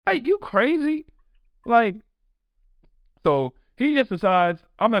Like, you crazy? Like, so he just decides,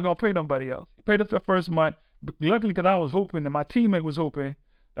 I'm not going to pay nobody else. He paid us the first month. Luckily, because I was hooping and my teammate was hooping.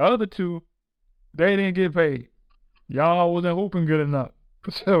 The other two, they didn't get paid. Y'all wasn't hooping good enough.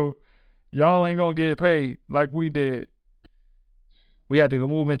 So, y'all ain't going to get paid like we did. We had to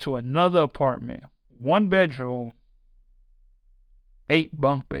move into another apartment. 1 bedroom, 8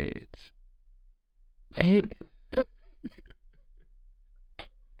 bunk beds. Eight.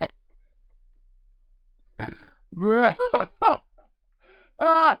 Bro,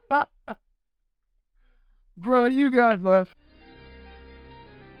 bro, you guys left.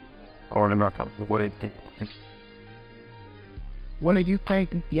 Or not what it did. What do you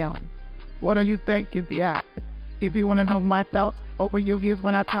think is yelling? What do you think is yeah? If you want to know my thoughts, over you give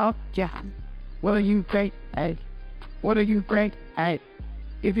when I talk, yeah. What do you think? Hey, what do you think? Hey,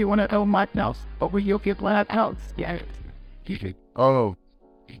 if you want to know my thoughts, over you give when I talk, yeah. Oh,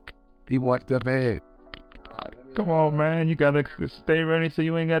 he walked up ahead. Come on, man. You gotta stay ready so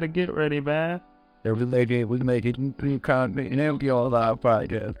you ain't gotta get ready, man. We made it in content and empty all our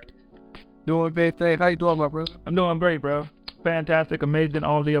podcast. Doing big things. How you doing, my brother? I'm doing great, bro. Fantastic, amazing,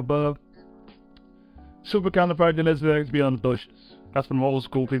 all the above. Supercalifragilisticexpialidocious. That's from old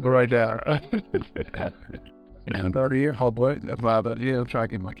school people right there. And 30 years old boy. That's why I'm trying to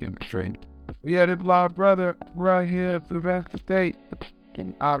get my chemistry straight. Yeah, this my brother right here at the Sylvester State.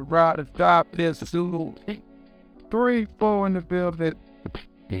 I'd rather stop this soon. 3, 4 in the building.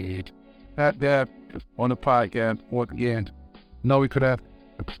 Not that on the podcast once again. No, we could have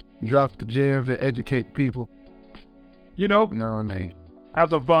dropped the gems and educate people. You know what I mean? Have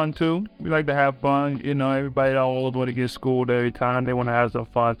some fun too. We like to have fun. You know, everybody always want to get schooled every time. They want to have some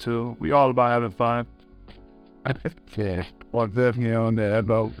fun too. We all about having fun. Yeah, well, definitely on that.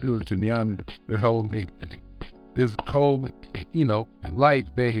 About it was to the young, the whole thing. This whole, life,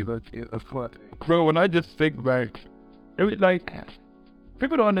 baby. It's fun. Bro, when I just think back, it was like,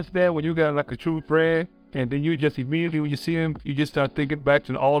 people don't understand when you got like a true friend, and then you just immediately, when you see him, you just start thinking back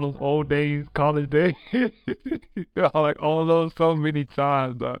to all those old days, college days. Like all those so many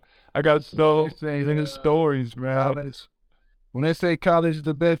times, bro. I got so many stories, man. When they say college is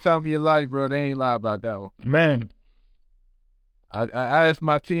the best time of your life, bro, they ain't lie about that one. Man. I asked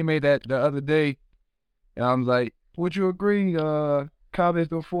my teammate that the other day, and I was like, would you agree college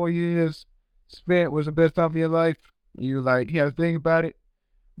for 4 years spent was the best time of your life? You was like, he had to think about it.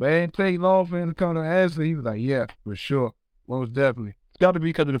 But it didn't take long for him to come to answer. He was like, yeah, for sure. Most definitely. It's got to be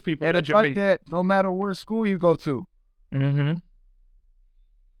because of the people and that you like meet. That, no matter what school you go to. Mm-hmm. It's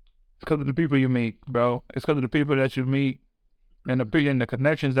because of the people you meet, bro. It's because of the people that you meet and the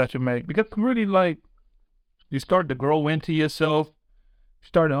connections that you make. Because really, like, you start to grow into yourself. You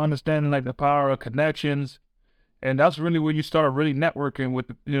start to understand, like, the power of connections. And that's really when you start really networking with,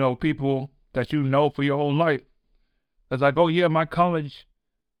 people that you know for your whole life. It's like, oh, yeah, my college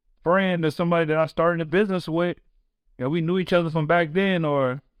friend is somebody that I started a business with. We knew each other from back then.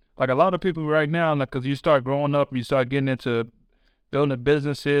 Or, like, a lot of people right now, like, because you start growing up, you start getting into building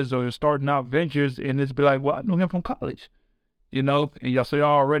businesses or starting out ventures, and it's be like, well, I know him from college. And so y'all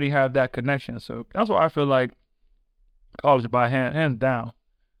already have that connection. So that's why I feel like college by hands down.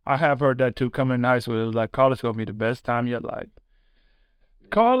 I have heard that too coming in high school. It was like college gonna be the best time of your life.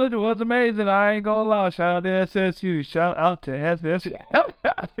 College was amazing. I ain't gonna lie. Shout out to SSU. Shout out to SSU.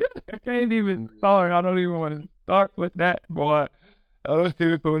 I can't even start. I don't even want to start with that, boy. I don't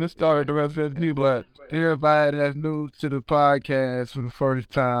even want to start the rest of the people. But everybody that's new to the podcast for the first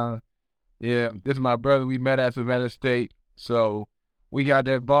time, yeah, this is my brother. We met at Savannah State. So we got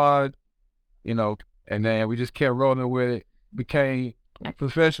that bond, and then we just kept rolling with it. Became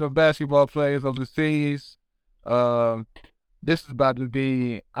professional basketball players overseas. This is about to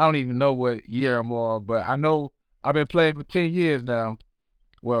be, I don't even know what year I'm on, but I know I've been playing for 10 years now.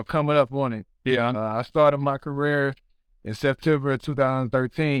 Well, coming up on it. Yeah. I started my career in September of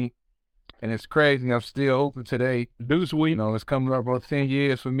 2013, and it's crazy. I'm still open today. Deuce Week. It's coming up on 10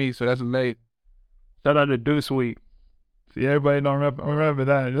 years for me, so that's amazing. Shout out to Deuce Week. See, everybody don't remember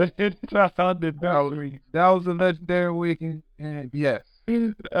that. That was a legendary weekend, and yes,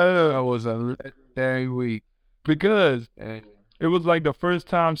 that was a legendary week. Because it was like the first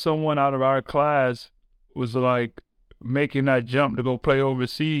time someone out of our class was like making that jump to go play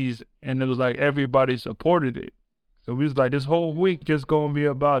overseas, and it was like everybody supported it. So we was like, this whole week just gonna be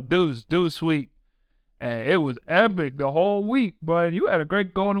about Deuce Week. And it was epic the whole week, but you had a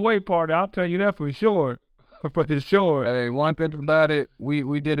great going away party, I'll tell you that for sure. For sure. Hey, one thing about it,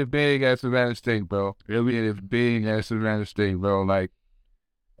 we did it big at Savannah State, bro. We did it big at Savannah State, bro. Like,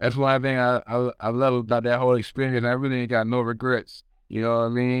 that's one thing I love about that whole experience. I really ain't got no regrets. You know what I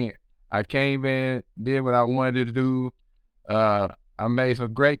mean? I came in, did what I wanted to do. I made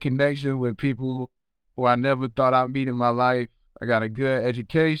some great connections with people who I never thought I'd meet in my life. I got a good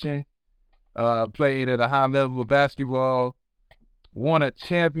education, played at a high level of basketball, won a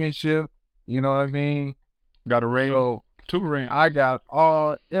championship, you know what I mean? Got a ring. So 2 rings. I got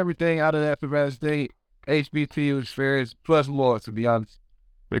everything out of that Savannah State HBCU experience plus more, to be honest.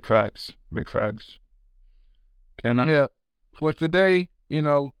 Big facts. Big facts. Yeah. For today, you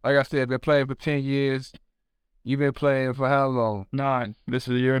know, like I said, been playing for 10 years. You've been playing for how long? 9. This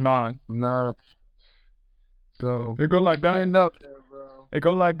is year 9. No. So It go like that. end up there, bro. It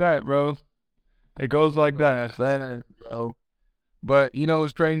go like that, bro. It goes like that. Bro. But you know,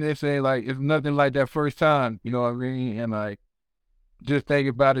 it's crazy they say like it's nothing like that first time, you know what I mean? And like just thinking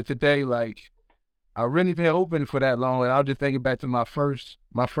about it today, like I really been open for that long. And I was just thinking back to my first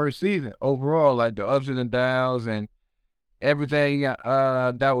season overall, like the ups and the downs and everything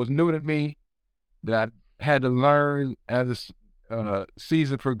that was new to me that I had to learn as the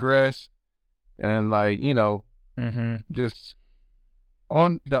season progressed. And like, you know, just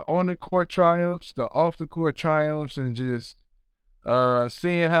on the court triumphs, the off the court triumphs, and just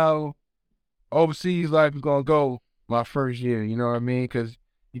seeing how overseas life is gonna go my first year. You know what I mean? Because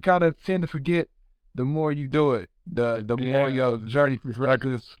you kind of tend to forget the more you do it, the more your journey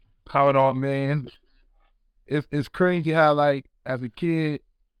progresses. How it all, man. It's crazy how like as a kid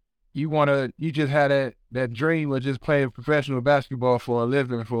you just had that dream of just playing professional basketball for a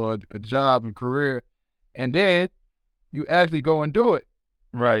living, for a job and career, and then you actually go and do it.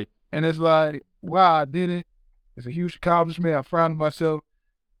 Right. And it's like, wow, I did it. It's a huge accomplishment. I'm proud of myself.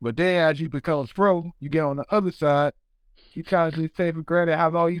 But then as you become a pro, you get on the other side, you kind of just take for granted how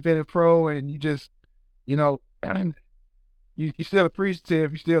long you've been a pro, and you just, you know, you still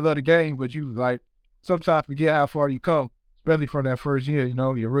appreciative, you still love the game, but you like sometimes forget how far you come, especially from that first year, you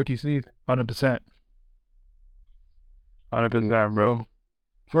know, your rookie season. 100%. 100%, bro.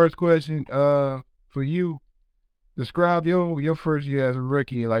 First question, for you, describe your first year as a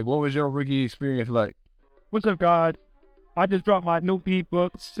rookie. Like, what was your rookie experience like? What's up, God? I just dropped my new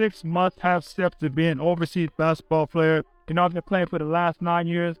ebook, 6 must-have steps to be an overseas basketball player. You know, I've been playing for the last 9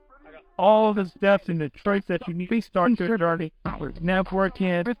 years. I got all the steps and the traits that you need to start your journey.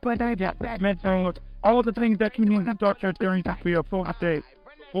 Networking, mentoring, all the things that you need to start your journey for your pro state.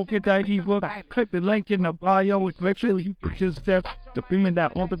 Go get that ebook, click the link in the bio, make sure you put your steps to be in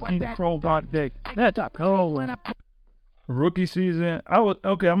that overseas pro day. That's a goal. Rookie season. I'm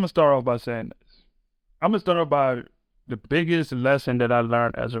gonna start off by saying this. I'm gonna start off by the biggest lesson that I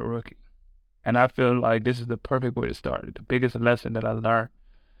learned as a rookie. And I feel like this is the perfect way to start it. The biggest lesson that I learned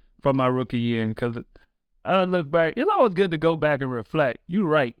from my rookie year. Because I look back, it's always good to go back and reflect. You're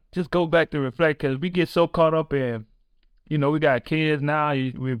right. Just go back to reflect because we get so caught up in, you know, we got kids now,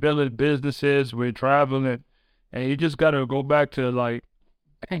 we're building businesses, we're traveling, and you just got to go back to like,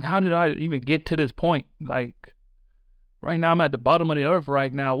 dang, how did I even get to this point? Like, right now I'm at the bottom of the earth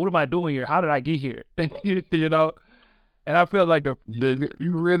right now. What am I doing here? How did I get here? You know? And I feel like You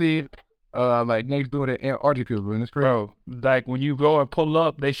really like next door to Antarctica, man. It's crazy. bro, like when you go and pull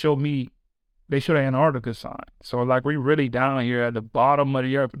up, they show the Antarctica sign. So like we really down here at the bottom of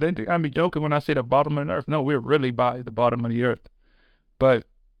the earth. They think I'm joking when I say the bottom of the earth. No, we're really by the bottom of the earth. But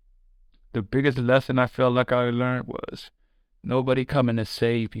the biggest lesson I felt like I learned was nobody coming to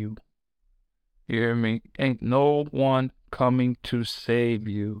save you. You hear me? Ain't no one coming to save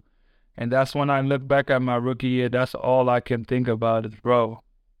you. And that's when I look back at my rookie year, that's all I can think about is, bro,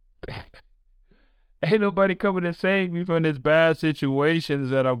 ain't nobody coming to save me from these bad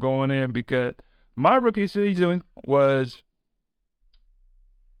situations that I'm going in, because my rookie season was,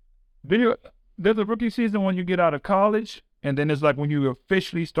 there's a rookie season when you get out of college, and then it's like when you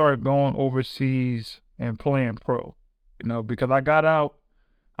officially start going overseas and playing pro, you know, because I got out,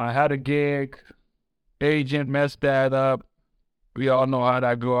 I had a gig, agent messed that up. We all know how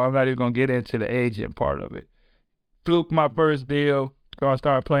that go. I'm not even going to get into the agent part of it. Fluke my first deal, so I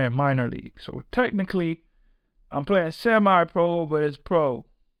started playing minor league. So technically, I'm playing semi-pro, but it's pro.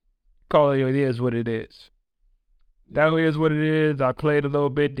 Call it is what it is. That is what it is. I played a little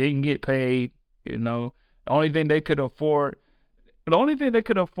bit, didn't get paid, you know. The only thing they could afford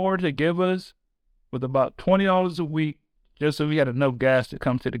to give us was about $20 a week, just so we had enough gas to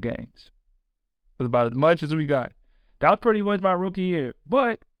come to the games. It was about as much as we got. That was pretty much my rookie year.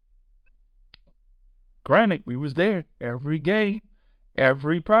 But granted, we was there every game,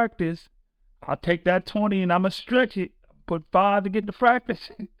 every practice. I'll take that 20 and I'ma stretch it. Put 5 to get to practice.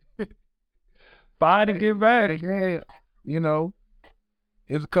 5 to get back. Yeah, you know,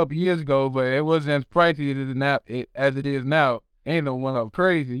 it was a couple years ago, but it wasn't as pricey as it is now. Ain't no one up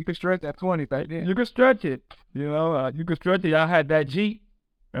crazy. You can stretch that 20 back then. You can stretch it. You can stretch it. I had that Jeep.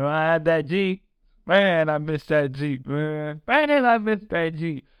 And when I had that Jeep, man, I missed that Jeep, man. Man, I missed that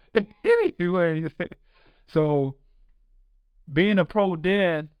Jeep. Anyway, so being a pro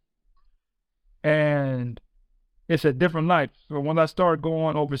then, and it's a different life. So when I started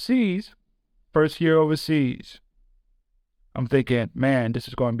going overseas, first year overseas, I'm thinking, man, this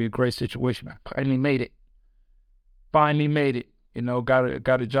is going to be a great situation. I finally made it. Finally made it.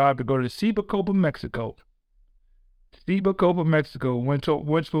 Got a job to go to Cibacopa, Mexico. Cibacopa, Mexico. Went to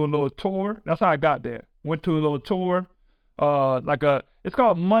a little tour. That's how I got there. Went to a little tour. It's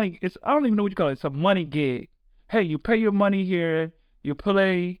called money. I don't even know what you call it. It's a money gig. Hey, you pay your money here. You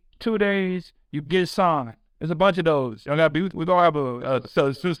play 2 days. You get signed. There's a bunch of those. We're gonna have a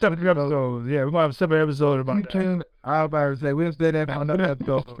separate episode. Yeah, we're gonna have a separate episode about that. I was about to say we'll say that on another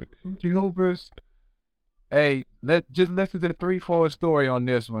episode. Hey, let's listen to the 3-4 story on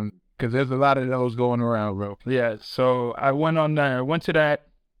this one, because there's a lot of those going around, bro. Yeah, so I went on there, went to that,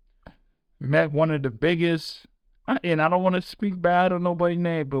 met one of the biggest, and I don't want to speak bad on nobody's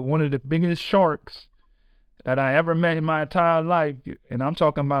name, but one of the biggest sharks that I ever met in my entire life. And I'm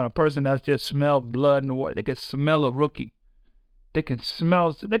talking about a person that's just smelled blood in the water. They can smell a rookie. They can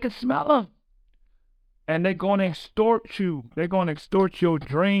smell them. And they're going to extort you. They're going to extort your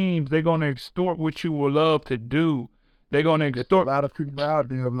dreams. They're going to extort what you would love to do. They're going to extort. A lot of people out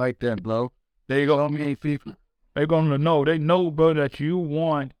there like that, bro. They're going to know. They know, bro, that you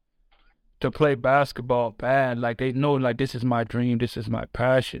want to play basketball bad. Like, they know, like, this is my dream. This is my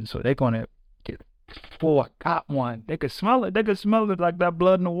passion. So they're going to get, boy, I got one. They could smell it. They could smell it like that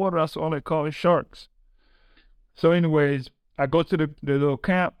blood in the water. That's all they call it, sharks. So anyways, I go to the little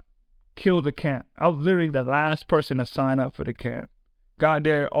camp. Kill the camp. I was literally the last person to sign up for the camp. Got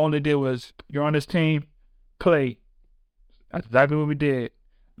there, all they did was, you're on this team, play. That's exactly what we did.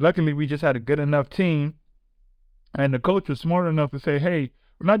 Luckily, we just had a good enough team, and the coach was smart enough to say, hey,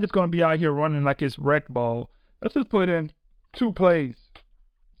 we're not just going to be out here running like it's rec ball. Let's just put in 2 plays,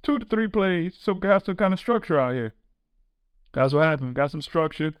 2 to 3 plays, so we have some kind of structure out here. That's what happened. Got some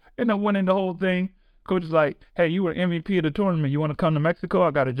structure, and then winning the whole thing. Coach is like, hey, you were MVP of the tournament. You want to come to Mexico?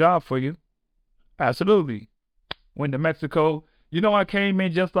 I got a job for you. Absolutely. Went to Mexico. I came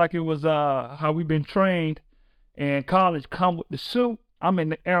in just like it was how we've been trained in college. Come with the suit. I'm in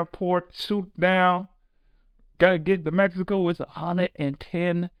the airport, suit down. Gotta get to Mexico. It's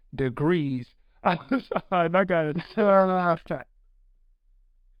 110 degrees. I got it.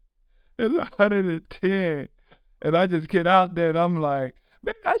 It's 110. And I just get out there and I'm like,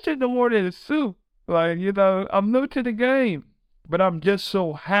 man, I shouldn't have worn a suit. Like, I'm new to the game, but I'm just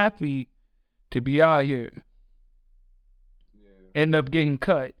so happy to be out here. End up getting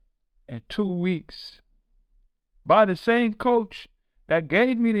cut in 2 weeks by the same coach that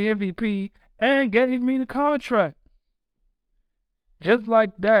gave me the MVP and gave me the contract. Just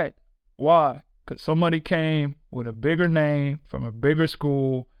like that. Why? Because somebody came with a bigger name from a bigger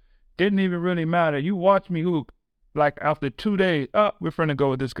school. Didn't even really matter. You watch me hoop. Like, after 2 days, we're finna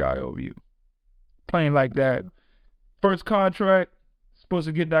go with this guy over you. Playing like that. First contract, supposed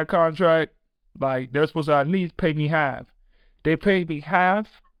to get that contract, like, they're supposed to at least pay me half. They paid me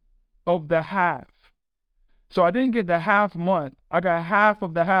half of the half. So I didn't get the half month. I got half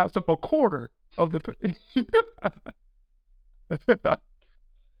of the half, so a quarter of the.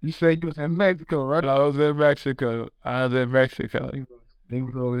 You said you was in Mexico, right? I was in Mexico. They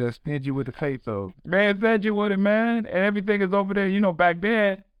was over there stingy with the peso. Man, stingy with it, man. And everything is over there, back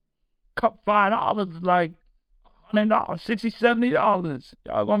then. Cup $5 is like $100, $60, $70.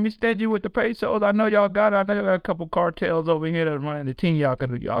 Y'all gonna be stingy with the pesos. I know y'all got a couple cartels over here that running the team. Y'all could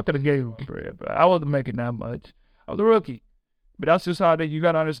have gave them bread, but I wasn't making that much. I was a rookie. But that's just how you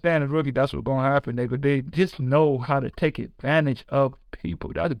gotta understand as a rookie, that's what's gonna happen. They just know how to take advantage of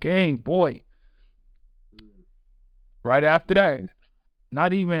people. That's a game, boy. Right after that,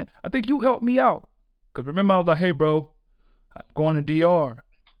 not even, I think you helped me out. Cause remember I was like, hey bro, I'm going to DR.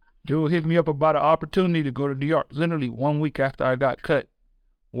 Dude hit me up about an opportunity to go to DR. Literally 1 week after I got cut.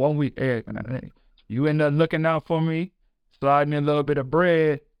 1 week. Hey, you end up looking out for me, sliding in a little bit of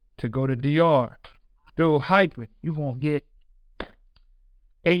bread to go to DR. Dude, hyping. You gonna get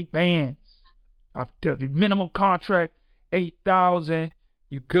 8 bands. I tell you, minimum contract, 8,000.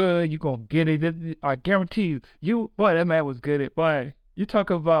 You good? You gonna get it? I guarantee you. Boy, that man was good at. Boy, you talk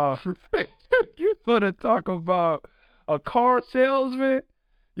about. You wanna talk about a car salesman?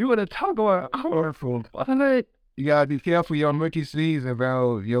 You want to talk about colorful? You gotta be careful your rookie season,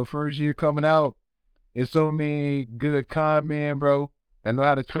 bro. Your first year coming out, it's so many good con men, bro, that know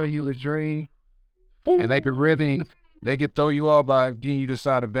how to tell you a dream, and they can really They can throw you off by getting you to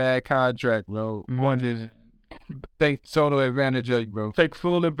sign a bad contract, bro. One just Take total advantage of you, bro. take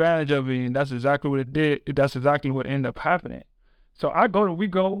full advantage of it, and that's exactly what it did. That's exactly what ended up happening. So we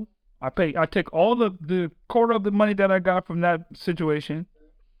go. I take all the quarter of the money that I got from that situation,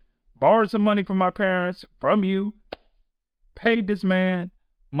 borrowed some money from my parents, from you, paid this man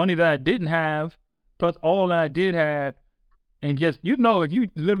money that I didn't have, plus all that I did have, and just, if you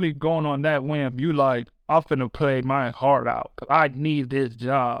literally going on that whim, you like, I'm finna play my heart out, cause I need this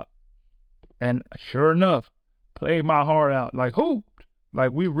job. And sure enough, played my heart out, like hooped,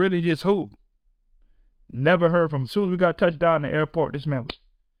 like we really just hooped. Never heard from him. As soon as we got touched down in the airport, this man was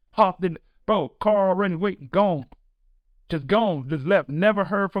hopped in, bro, car already waiting, gone. Just gone, just left. Never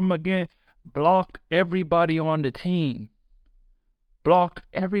heard from him again. Blocked everybody on the team. Blocked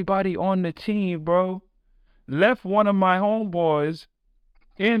everybody on the team, bro. Left one of my homeboys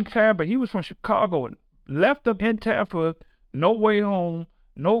in Tampa. He was from Chicago. Left him in Tampa. No way home.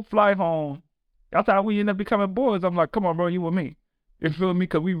 No flight home. That's how we ended up becoming boys. I'm like, come on, bro, you with me. You feel me?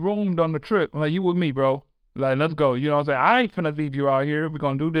 Because we roamed on the trip. I'm like, you with me, bro. Like, let's go. You know what I'm saying? I ain't finna leave you out here. We're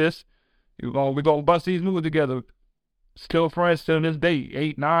going to do this. We're gonna bust these moves together. Still friends till this day,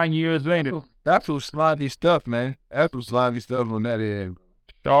 8, 9 years later. That's some slimy stuff, man. That's some slimy stuff on that end.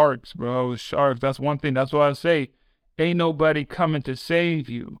 Sharks, bro. Sharks. That's one thing. That's why I say, ain't nobody coming to save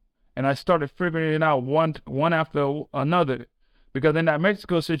you. And I started figuring it out one after another. Because in that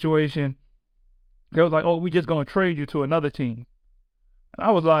Mexico situation, they was like, oh, we just gonna trade you to another team. And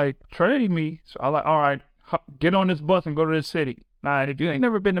I was like, trade me? So I was like, all right, get on this bus and go to this city. Now, if you ain't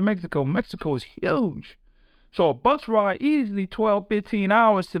never been to Mexico, Mexico is huge. So a bus ride easily 12, 15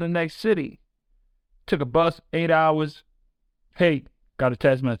 hours to the next city. Took a bus, 8 hours. Hey, got a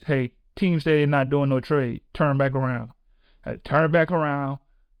text message. Hey, team said they're not doing no trade. Turn back around. I turn back around,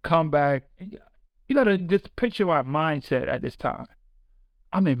 come back. You gotta just picture my mindset at this time.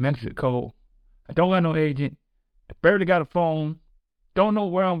 I'm in Mexico. I don't got no agent. I barely got a phone. Don't know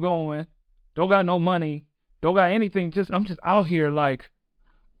where I'm going. Don't got no money. Don't got anything. I'm just out here like,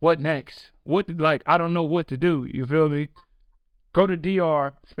 what next? I don't know what to do. You feel me? Go to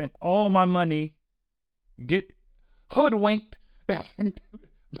DR, spend all my money, get hoodwinked,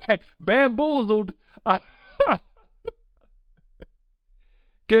 bamboozled.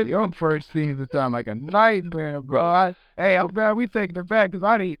 Get your first season sound like a nightmare, bro. I'm glad we taking it back because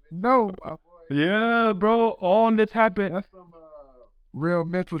I didn't know. Yeah, bro. All this happened. That's some real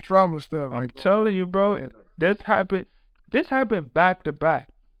mental trauma stuff. I'm telling you, bro. This happened back to back.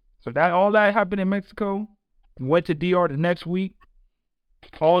 So all that happened in Mexico. Went to DR the next week.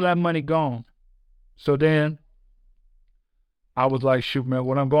 All that money gone. So then I was like, shoot, man,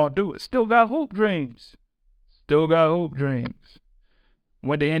 what I'm gonna do? Still got hoop dreams. Still got hoop dreams.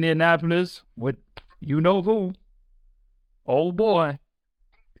 Went to Indianapolis with you know who. Oh boy.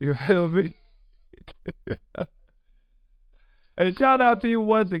 You feel me? And shout out to you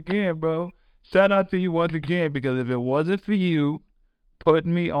once again, bro. Shout out to you once again, because if it wasn't for you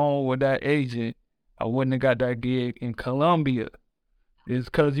putting me on with that agent, I wouldn't have got that gig in Colombia. It's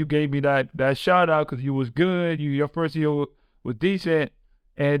because you gave me that shout out, because you was good. Your first year was decent,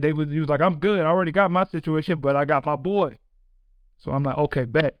 and you was like, I'm good. I already got my situation, but I got my boy. So I'm like, okay,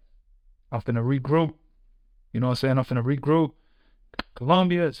 bet. I'm finna regroup. You know what I'm saying? I'm finna regroup.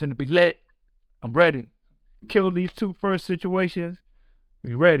 Colombia, it's finna be lit. I'm ready. Kill these two first situations.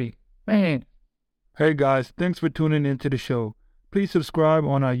 We ready. Man. Hey guys, thanks for tuning into the show. Please subscribe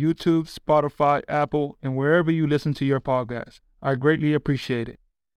on our YouTube, Spotify, Apple, and wherever you listen to your podcast. I greatly appreciate it.